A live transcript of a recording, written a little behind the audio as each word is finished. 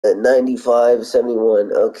95,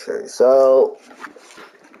 71. Okay, so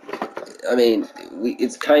I mean,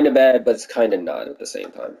 it's kind of bad, but it's kind of not at the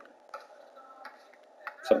same time.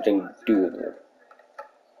 Something doable.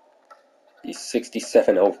 He's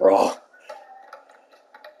 67 overall.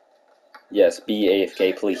 Yes, be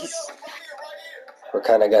AFK, please. We're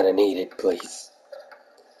kind of gonna need it, please.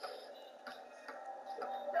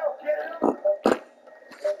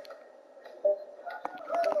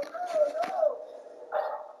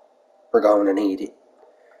 We're gonna need it.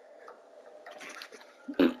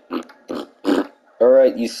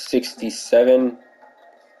 Alright, you 67.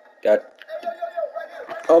 Got.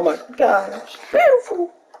 Oh my gosh.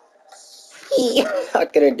 Beautiful. How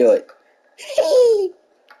can I do it?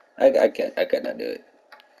 I cannot do it.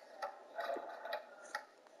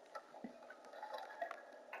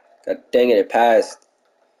 God dang it, it passed.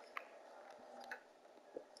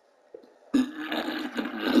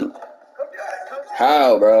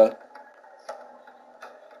 How, bro?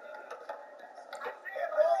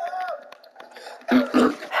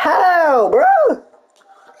 How, bro?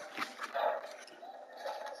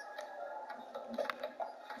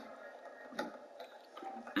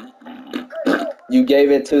 You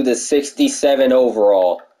gave it to the 67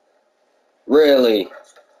 overall. Really?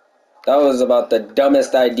 That was about the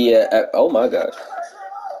dumbest idea. Oh my gosh.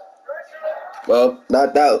 Well,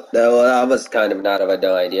 not that. That was kind of not of a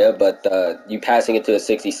dumb idea, but you passing it to a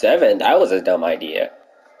 67, that was a dumb idea.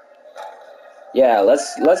 Yeah,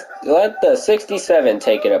 let's let the 67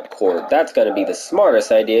 take it up court. That's gonna be the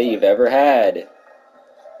smartest idea you've ever had.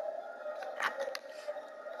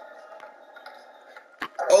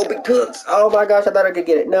 Open cooks. Oh my gosh, I thought I could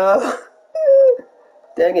get it. No.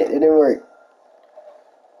 Dang it, it didn't work.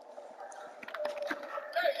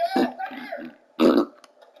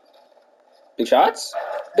 Big shots?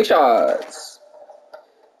 Big shots.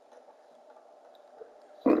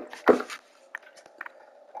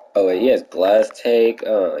 Oh wait, he has glass take.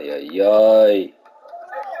 Oh yeah, yay.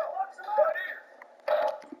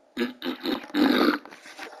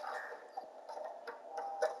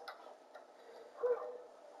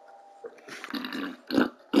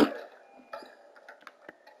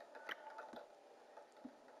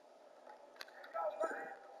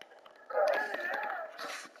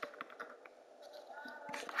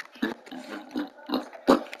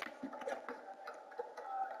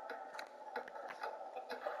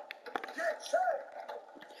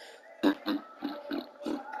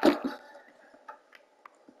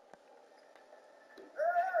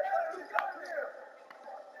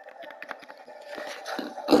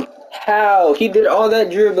 How? He did all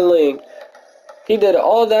that dribbling. He did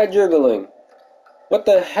all that dribbling. What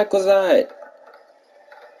the heck was that?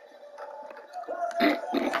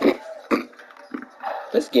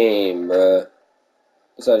 This game, bruh,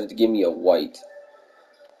 decided to give me a white.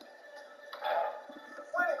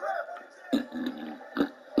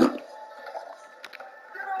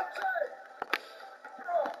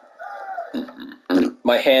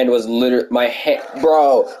 My hand was my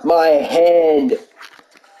hand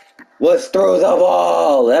was through the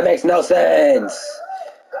ball. That makes no sense.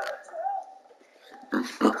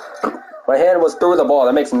 My hand was through the ball.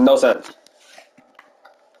 That makes no sense.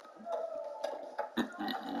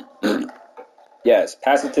 Yes,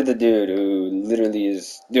 pass it to the dude who literally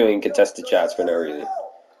is doing contested chats for no reason.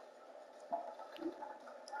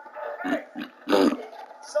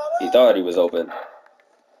 He thought he was open.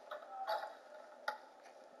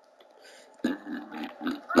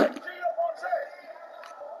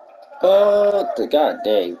 Oh, god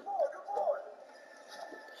dang.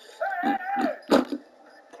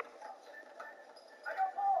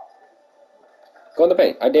 Go in the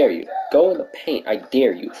paint, I dare you. Go in the paint, I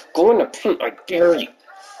dare you. Go in the paint, I dare you.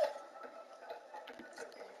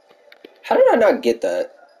 How did I not get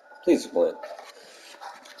that? Please explain.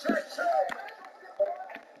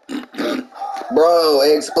 Bro,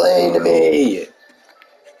 explain to me.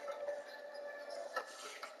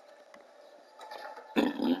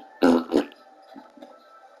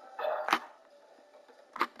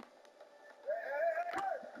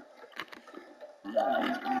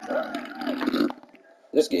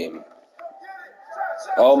 This game.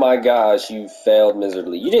 Oh my gosh, you failed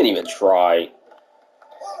miserably. You didn't even try.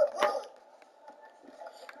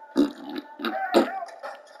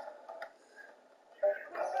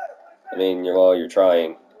 I mean, you're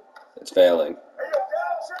trying. It's failing.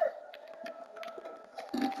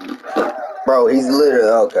 Bro, he's literally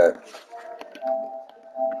okay.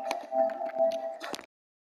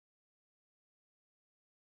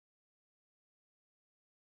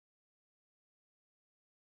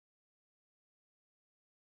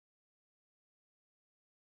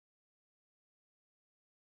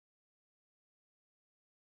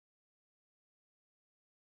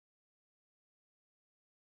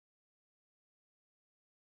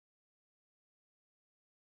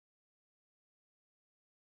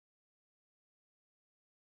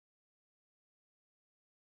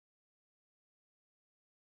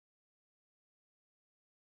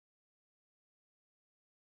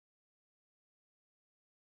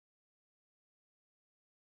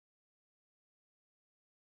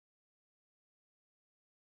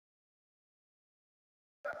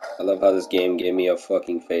 I love how this game gave me a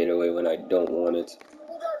fucking fadeaway when I don't want it.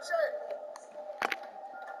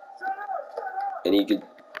 And he could...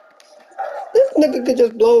 This nigga could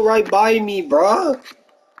just blow right by me, bruh.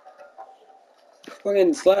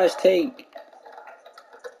 Fucking slash take.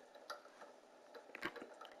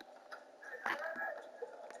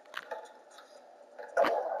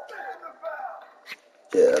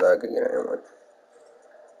 Yeah, that could get anyone.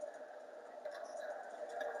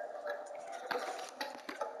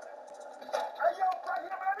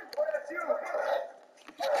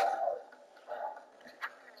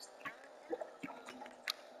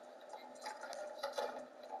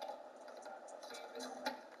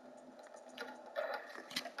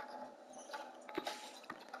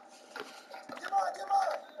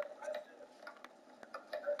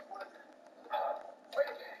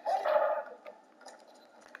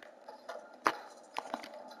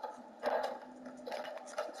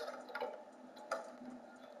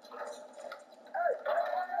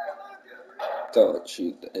 Don't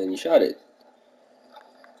shoot, and you shot it.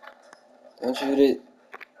 Don't shoot it.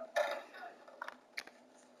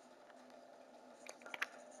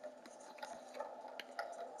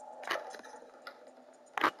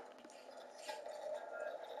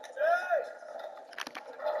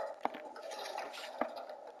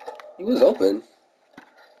 He was open.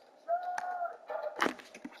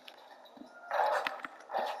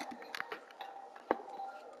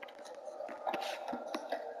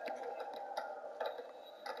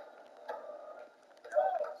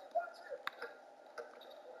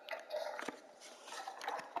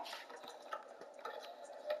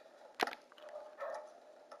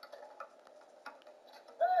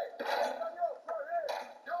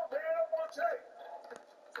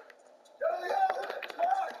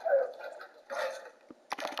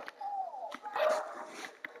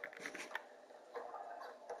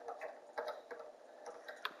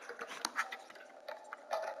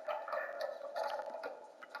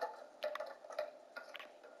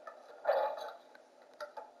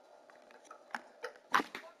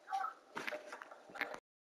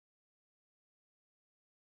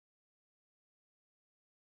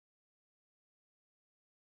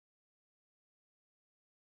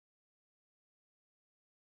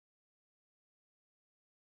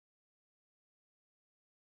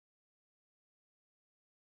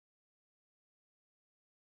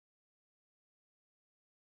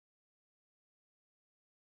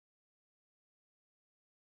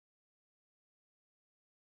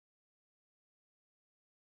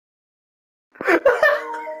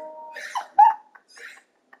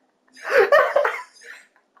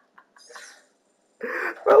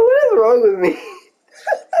 Bro, what is wrong with me?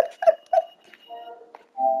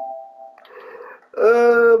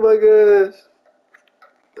 Oh my gosh.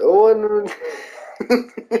 One.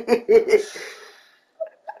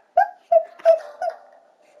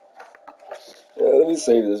 Let me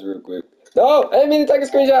save this real quick. No! I didn't mean to take a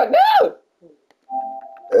screenshot! No!